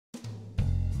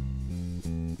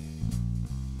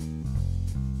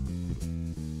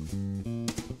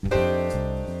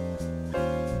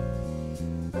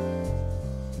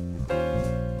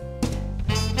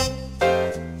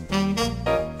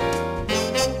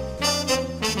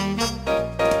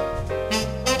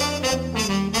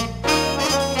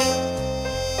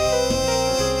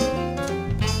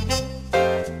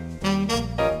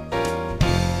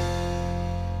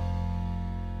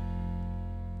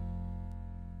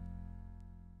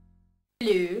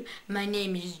Hello, my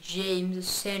name is James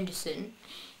Sanderson,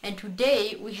 and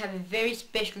today we have a very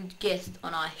special guest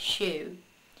on our show.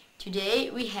 Today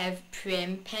we have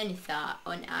Prem Panesar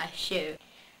on our show.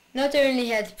 Not only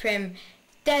has Prem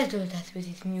dazzled us with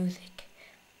his music,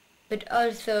 but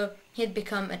also he has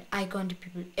become an icon to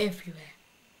people everywhere.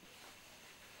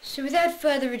 So without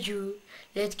further ado,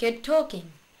 let's get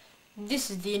talking. This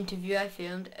is the interview I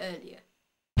filmed earlier.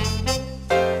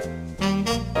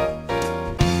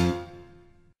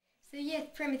 So yes,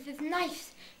 Prem, it's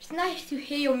nice to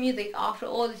hear your music after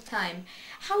all this time.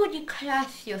 How would you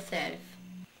class yourself?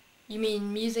 You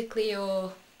mean musically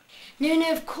or?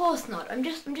 No, of course not. I'm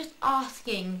just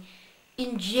asking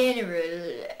in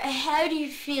general, how do you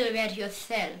feel about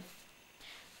yourself?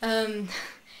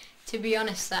 To be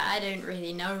honest, I don't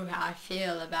really know how I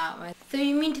feel about myself. So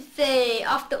you mean to say,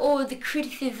 after all the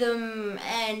criticism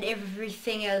and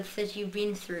everything else that you've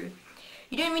been through,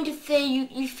 you don't mean to say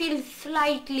you feel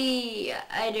slightly,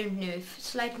 I don't know,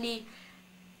 slightly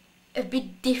a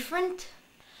bit different?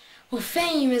 Well,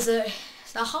 fame is a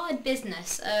hard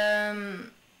business. Yeah,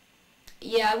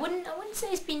 I wouldn't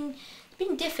say it's been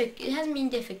difficult. It hasn't been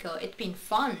difficult. It's been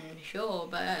fun, sure,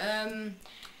 but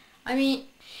I mean,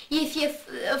 yes,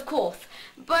 of course.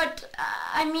 But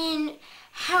I mean,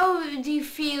 how do you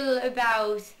feel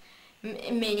about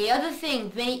many other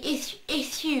things, many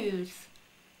issues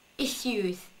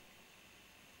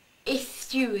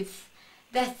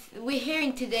that we're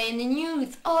hearing today in the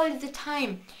news all the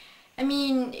time? I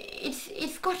mean,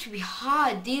 it's got to be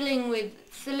hard dealing with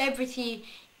celebrity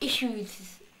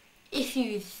issues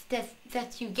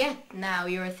that you get now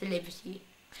you're a celebrity.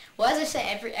 Well, as I say,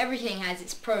 everything has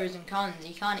its pros and cons.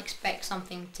 You can't expect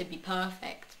something to be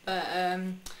perfect, but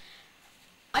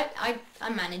I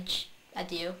manage. I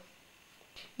do.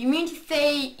 You mean to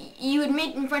say you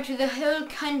admit in front of the whole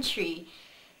country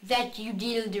that you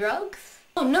deal drugs?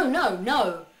 Oh, no.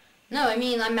 I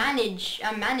mean, I manage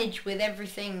with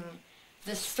everything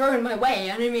that's thrown my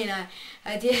way. I don't mean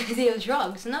I deal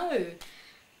drugs. No,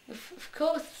 of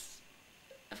course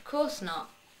not.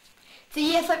 So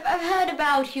yes, I've heard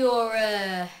about your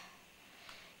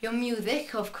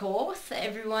music, of course.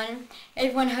 Everyone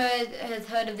has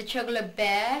heard of the Chocolate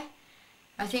Bear.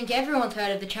 I think everyone's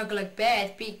heard of the Chocolate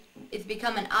Bear. It's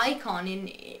become an icon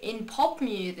in pop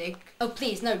music. Oh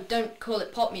please, no, don't call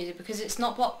it pop music, because it's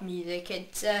not pop music.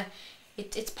 It's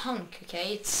punk,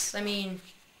 okay? It's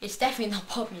definitely not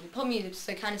pop music. Pop music's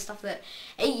the kind of stuff that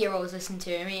 8-year-olds listen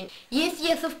to. I mean,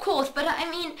 yes, of course, but I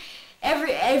mean,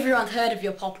 everyone's heard of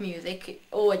your pop music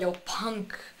or your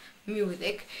punk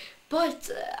music,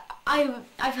 but I've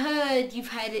heard you've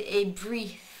had a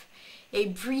brief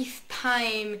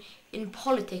time in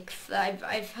politics.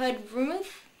 I've heard rumors.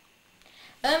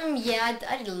 Yeah,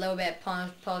 I did a little bit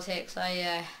of politics.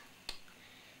 I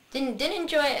didn't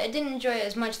enjoy it. I didn't enjoy it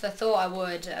as much as I thought I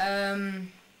would.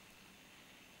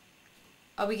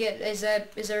 Is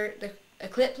there a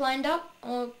clip lined up?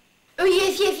 Or oh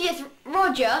yes,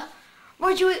 Roger,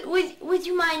 would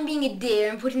you mind being a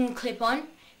dear and putting the clip on?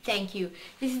 Thank you.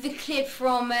 This is the clip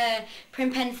from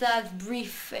Prem Panesar's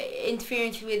brief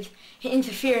interference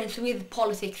with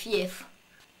politics. Yes.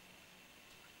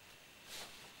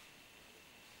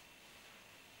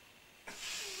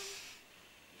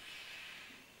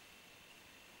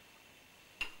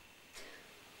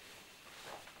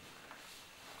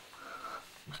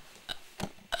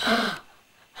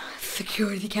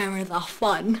 Security cameras are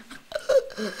fun.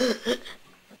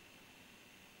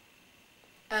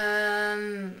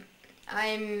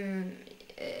 I'm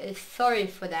sorry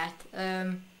for that.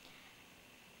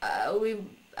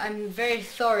 I'm very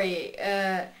sorry.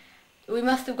 We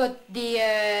must have got the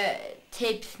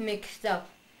tapes mixed up.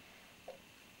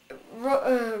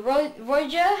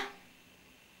 Roger,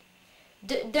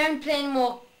 don't play any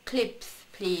more clips,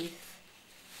 please.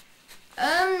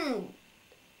 I'm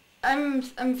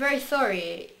very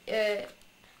sorry. Yeah.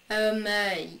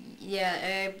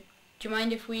 Do you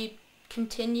mind if we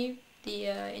continue the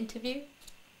interview?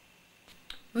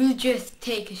 We'll just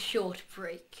take a short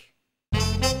break.